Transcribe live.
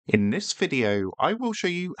In this video, I will show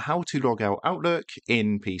you how to log out Outlook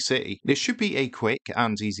in PC. This should be a quick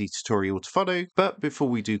and easy tutorial to follow, but before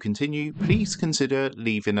we do continue, please consider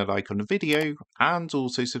leaving a like on the video and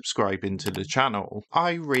also subscribing to the channel.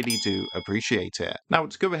 I really do appreciate it. Now,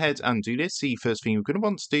 to go ahead and do this, the first thing you're going to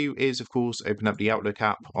want to do is, of course, open up the Outlook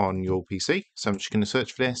app on your PC. So I'm just going to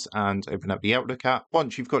search for this and open up the Outlook app.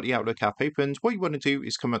 Once you've got the Outlook app opened, what you want to do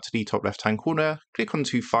is come up to the top left-hand corner, click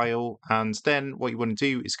onto File, and then what you want to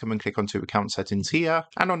do is come and click onto Account Settings here,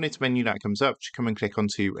 and on this menu that comes up, just come and click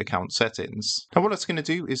onto Account Settings. Now what that's going to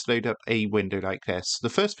do is load up a window like this. The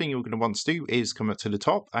first thing you're going to want to do is come up to the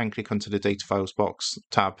top and click onto the Data Files box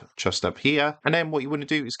tab just up here, and then what you want to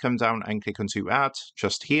do is come down and click onto Add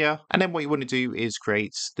just here, and then what you want to do is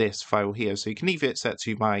create this file here. So you can leave it set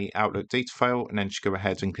to My Outlook Data File, and then just go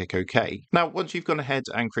ahead and click OK. Now once you've gone ahead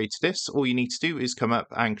and created this, all you need to do is come up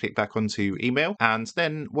and click back onto Email, and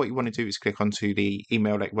then what you want to do is click onto the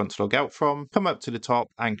email that you want to log out from, come up to the top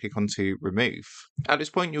and click onto Remove. At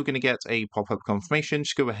this point, you're going to get a pop-up confirmation.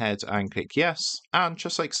 Just go ahead and click Yes, and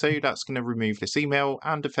just like so, that's going to remove this email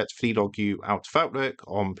and effectively log you out of Outlook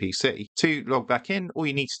on PC. To log back in, all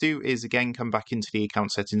you need to do is again come back into the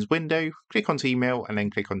Account Settings window, click onto Email, and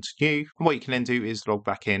then click onto New. And what you can then do is log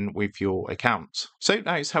back in with your account. So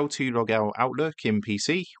that is how to log out Outlook in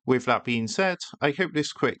PC. With that being said, I hope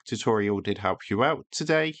this quick tutorial did help you out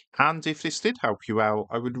today, and if this did help you out,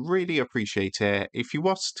 I would really appreciate it if you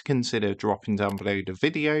was to consider dropping down below the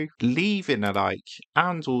video, leaving a like,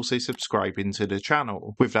 and also subscribing to the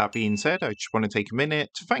channel. With that being said, I just want to take a minute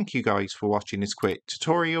to thank you guys for watching this quick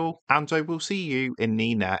tutorial, and I will see you in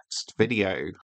the next video.